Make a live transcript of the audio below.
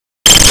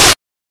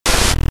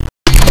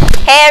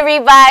Hey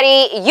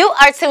everybody, you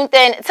are tuned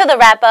in to the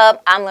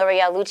wrap-up. I'm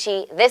L'Oreal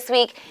Lucci. This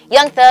week,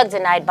 Young Thug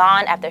denied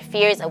bond after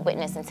fears of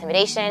witness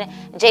intimidation.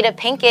 Jada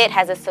Pinkett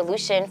has a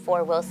solution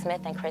for Will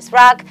Smith and Chris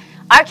Rock.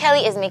 R.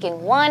 Kelly is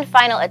making one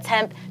final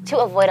attempt to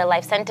avoid a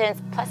life sentence,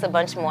 plus a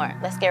bunch more.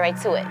 Let's get right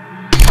to it.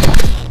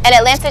 An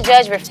Atlanta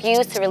judge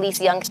refused to release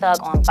Young Thug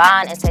on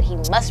bond and said he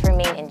must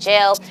remain in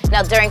jail.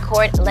 Now, during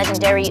court,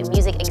 legendary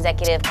music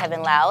executive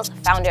Kevin Liles,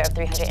 founder of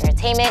 300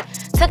 Entertainment,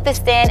 took the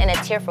stand in a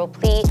tearful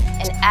plea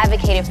and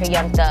advocated for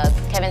Young Thug.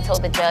 Kevin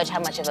told the judge how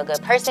much of a good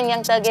person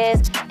Young Thug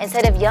is and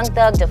said if Young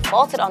Thug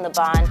defaulted on the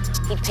bond,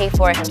 he'd pay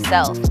for it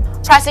himself.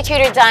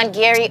 Prosecutor Don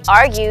Gary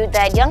argued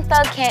that Young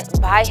Thug can't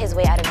buy his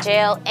way out of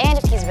jail, and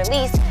if he's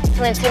released,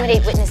 he'll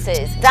intimidate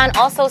witnesses. Don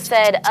also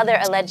said other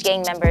alleged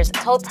gang members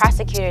told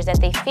prosecutors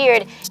that they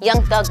feared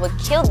Young Thug would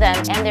kill them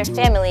and their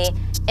family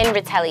in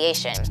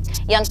retaliation.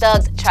 Young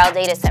Thug's trial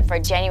date is set for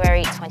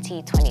January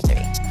 2023.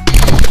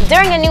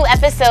 During a new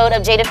episode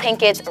of Jada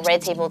Pinkett's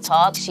Red Table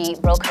Talk, she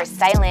broke her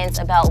silence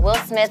about Will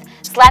Smith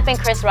slapping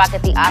Chris Rock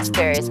at the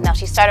Oscars. Now,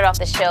 she started off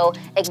the show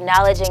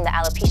acknowledging the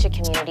alopecia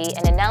community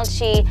and announced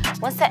she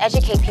wants to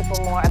educate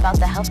people more about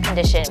the health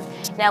condition.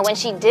 Now, when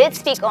she did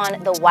speak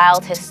on the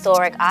wild,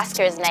 historic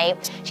Oscars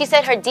night, she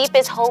said her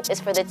deepest hope is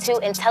for the two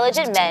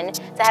intelligent men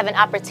to have an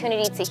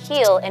opportunity to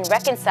heal and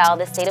reconcile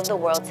the state of the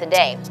world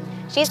today.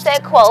 She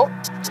said, quote,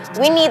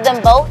 "We need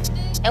them both,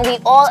 and we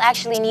all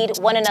actually need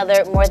one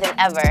another more than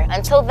ever.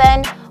 Until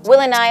then,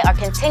 Will and I are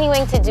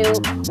continuing to do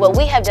what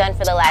we have done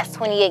for the last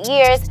 28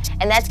 years,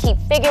 and that's keep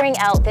figuring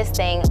out this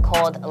thing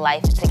called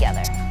life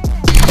together."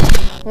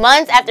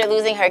 Months after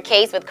losing her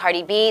case with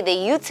Cardi B, the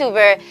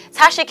YouTuber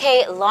Tasha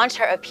K launched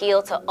her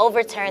appeal to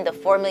overturn the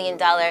 $4 million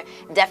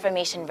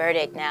defamation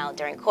verdict. Now,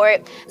 during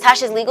court,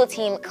 Tasha's legal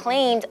team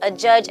claimed a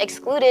judge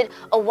excluded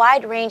a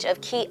wide range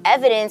of key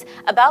evidence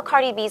about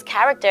Cardi B's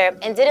character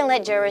and didn't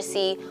let jurors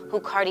see who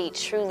Cardi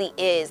truly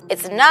is.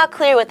 It's not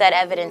clear what that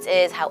evidence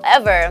is.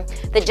 However,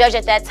 the judge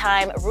at that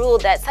time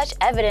ruled that such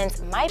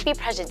evidence might be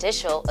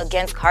prejudicial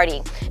against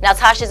Cardi. Now,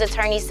 Tasha's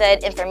attorney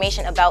said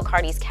information about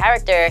Cardi's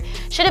character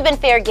should have been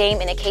fair game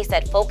in a case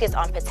that focused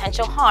on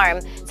potential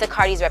harm to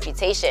Cardi's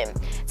reputation.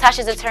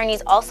 Tasha's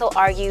attorneys also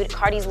argued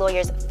Cardi's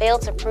lawyers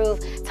failed to prove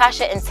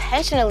Tasha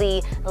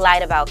intentionally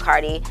lied about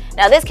Cardi.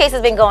 Now, this case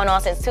has been going on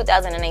since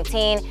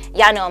 2019.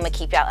 Y'all know I'm gonna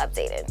keep y'all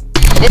updated.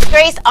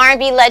 Disgraced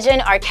R&B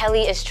legend R.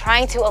 Kelly is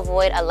trying to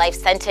avoid a life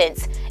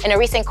sentence. In a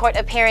recent court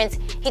appearance,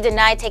 he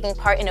denied taking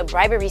part in a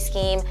bribery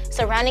scheme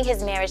surrounding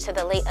his marriage to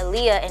the late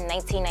Aaliyah in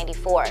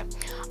 1994.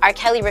 R.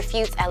 Kelly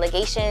refutes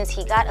allegations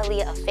he got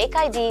Aaliyah a fake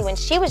ID when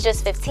she was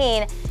just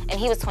 15 and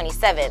he was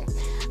 27.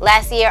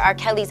 Last year, R.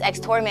 Kelly's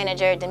ex-tour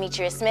manager,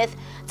 Demetrius Smith,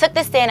 took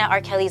the stand at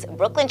R. Kelly's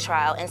Brooklyn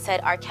trial and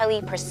said R.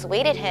 Kelly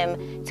persuaded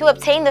him to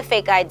obtain the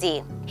fake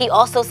ID. He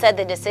also said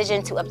the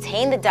decision to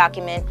obtain the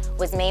document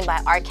was made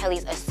by R.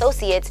 Kelly's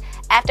associates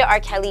after R.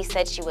 Kelly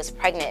said she was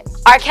pregnant.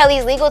 R.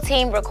 Kelly's legal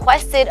team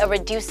requested a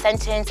reduced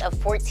sentence of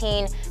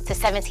 14 to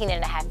 17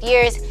 and a half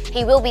years.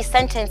 He will be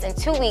sentenced in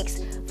 2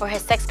 weeks for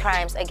his sex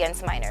crimes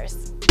against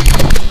minors.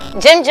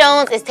 Jim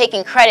Jones is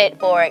taking credit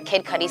for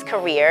Kid Cudi's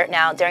career.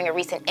 Now, during a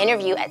recent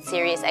interview at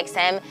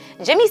SiriusXM,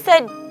 Jimmy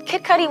said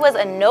Kid Cudi was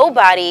a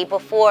nobody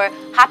before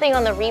hopping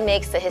on the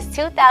remix to his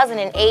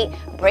 2008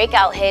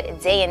 breakout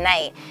hit Day and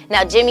Night.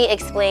 Now, Jimmy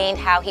explained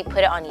how he put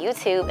it on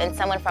YouTube and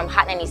someone from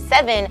Hot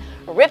 97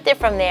 ripped it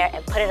from there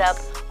and put it up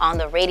on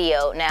the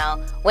radio. Now,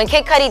 when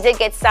Kid Cudi did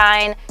get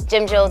signed,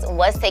 Jim Jones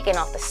was taken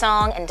off the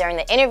song, and during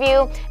the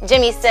interview,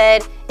 Jimmy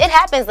said, "It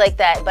happens like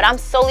that, but I'm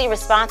solely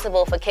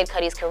responsible for Kid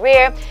Cudi's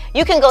career.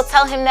 You can go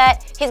tell him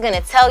that. He's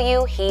gonna tell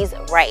you he's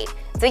right."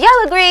 Do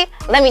y'all agree?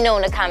 Let me know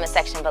in the comment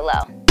section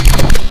below.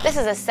 This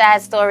is a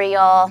sad story,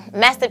 y'all.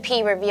 Master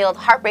P revealed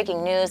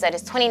heartbreaking news that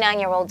his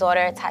 29-year-old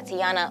daughter,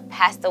 Tatiana,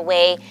 passed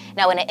away.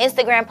 Now, in an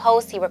Instagram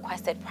post, he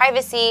requested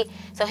privacy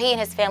so he and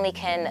his family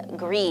can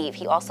grieve.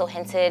 He also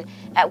hinted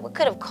at what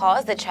could have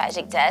caused the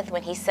tragic death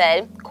when he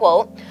said,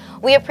 quote,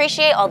 "We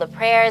appreciate all the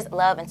prayers,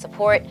 love, and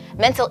support.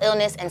 Mental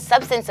illness and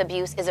substance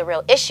abuse is a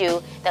real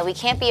issue that we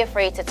can't be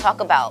afraid to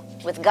talk about.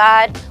 With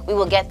God, we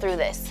will get through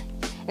this."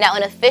 Now,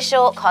 an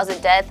official cause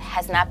of death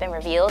has not been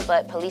revealed,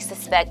 but police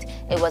suspect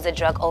it was a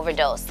drug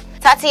overdose.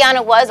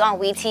 Tatiana was on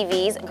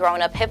WeTV's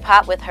Growing Up Hip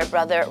Hop with her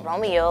brother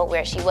Romeo,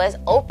 where she was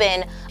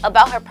open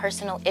about her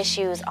personal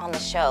issues on the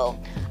show.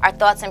 Our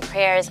thoughts and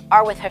prayers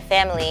are with her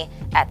family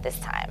at this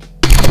time.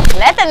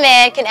 Method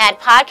Man can add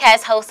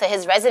podcast host to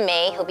his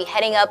resume. He'll be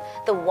heading up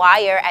The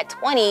Wire at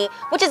 20,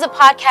 which is a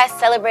podcast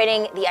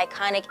celebrating the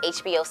iconic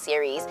HBO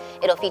series.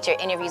 It'll feature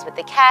interviews with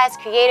the cast,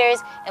 creators,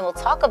 and we'll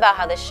talk about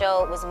how the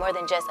show was more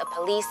than just a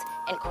police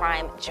and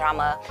crime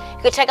drama.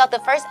 You can check out the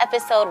first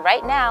episode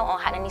right now on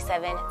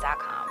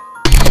hot97.com.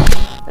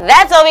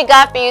 That's all we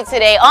got for you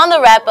today on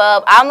The Wrap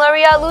Up. I'm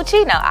L'Oreal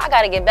Lucci. Now I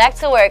gotta get back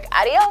to work.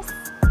 Adios.